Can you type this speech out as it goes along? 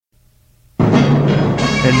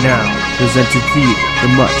And now, presented to you the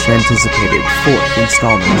much anticipated fourth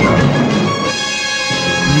installment of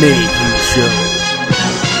Mayhew Show.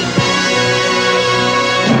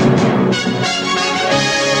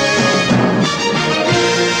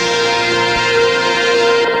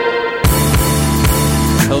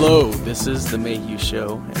 Hello, this is the Mayhew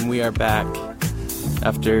Show, and we are back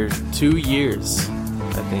after 2 years,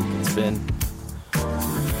 I think it's been,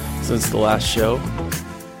 since the last show.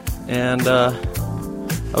 And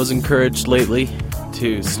I was encouraged lately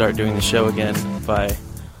to start doing the show again by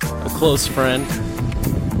a close friend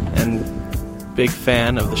and big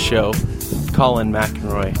fan of the show, Colin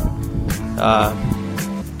McEnroy.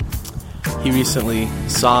 He recently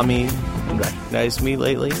saw me and recognized me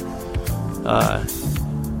lately.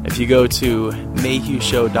 If you go to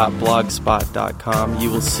mayhewshow.blogspot.com, you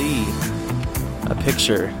will see a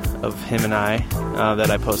picture of him and I that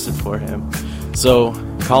I posted for him. So,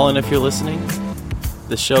 Colin, if you're listening,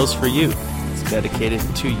 the show's for you. It's dedicated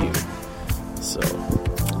to you. So,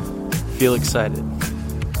 feel excited.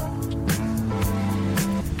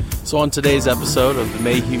 So on today's episode of the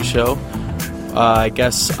Mayhew Show, I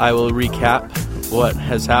guess I will recap what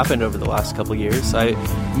has happened over the last couple years. I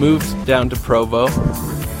moved down to Provo,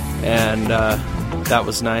 and that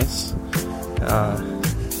was nice.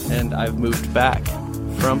 And I've moved back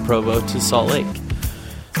from Provo to Salt Lake.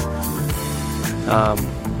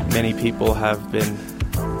 Many people have been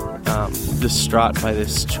distraught by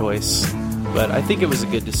this choice, but I think it was a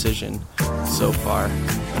good decision so far.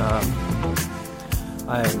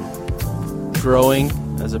 I'm growing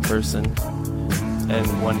as a person, and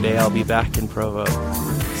one day I'll be back in Provo,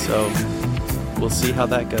 so we'll see how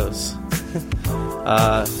that goes.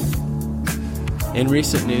 In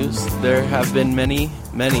recent news, there have been many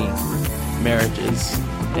marriages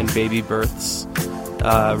and baby births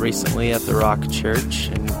recently at the Rock Church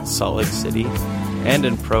in Salt Lake City and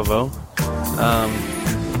in Provo.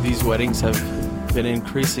 These weddings have been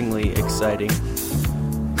increasingly exciting,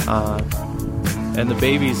 and the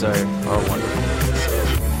babies are wonderful, so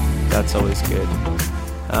that's always good.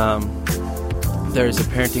 There's a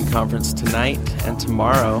parenting conference tonight and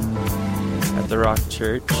tomorrow at the Rock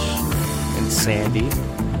Church in Sandy,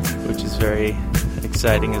 which is very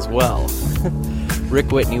exciting as well.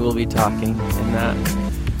 Rick Whitney will be talking, and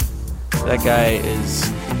that guy is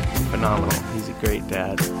phenomenal. He's a great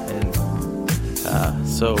dad, and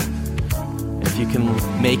so if you can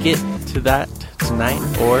make it to that tonight,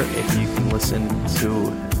 or if you can listen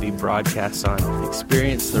to the broadcast on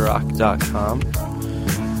experiencetherock.com,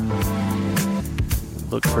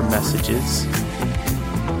 look for messages.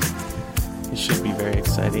 It should be very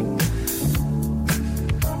exciting.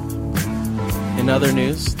 In other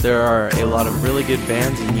news, there are a lot of really good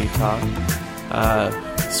bands in Utah.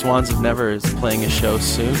 Swans of Never is playing a show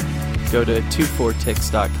soon. Go to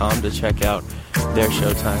 24tix.com to check out their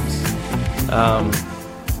show times.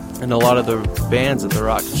 And a lot of the bands at the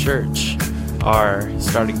Rock Church are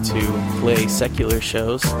starting to play secular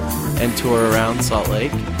shows and tour around Salt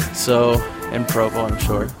Lake, and Provo, I'm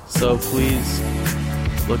sure. So please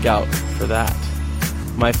look out for that.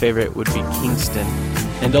 My favorite would be Kingston,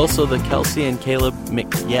 and also the Kelsey and Caleb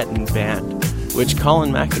McYetten Band, which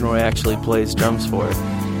Colin McEnroy actually plays drums for.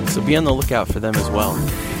 So be on the lookout for them as well.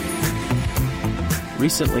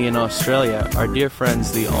 Recently in Australia, our dear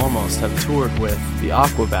friends the Almost have toured with the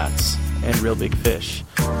Aquabats and Real Big Fish.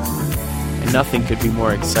 And nothing could be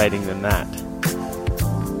more exciting than that.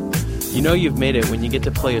 You know you've made it when you get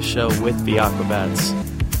to play a show with the Aquabats.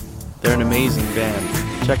 They're an amazing band.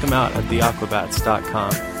 Check them out at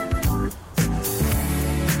theaquabats.com.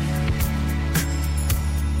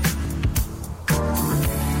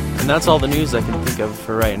 And that's all the news I can think of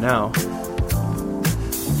for right now.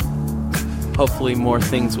 Hopefully more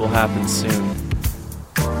things will happen soon.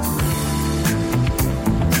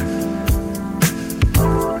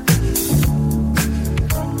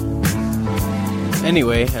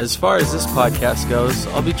 Anyway, as far as this podcast goes,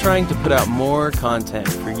 I'll be trying to put out more content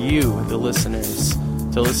for you, the listeners,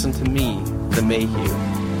 to listen to me, the Mayhew.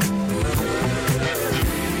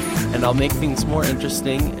 And I'll make things more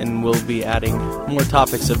interesting, and we'll be adding more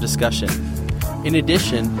topics of discussion. In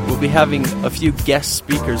addition, we'll be having a few guest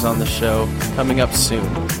speakers on the show coming up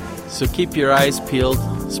soon. So keep your eyes peeled,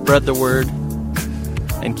 spread the word,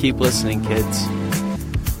 and keep listening, kids.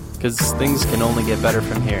 Because things can only get better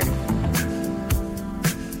from here.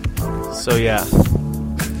 So yeah.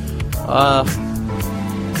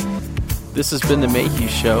 This has been the Mayhew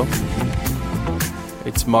Show.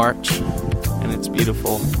 It's March, and it's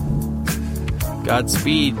beautiful.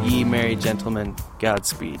 Godspeed, ye merry gentlemen.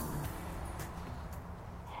 Godspeed.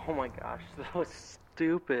 Oh my gosh, that was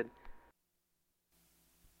stupid.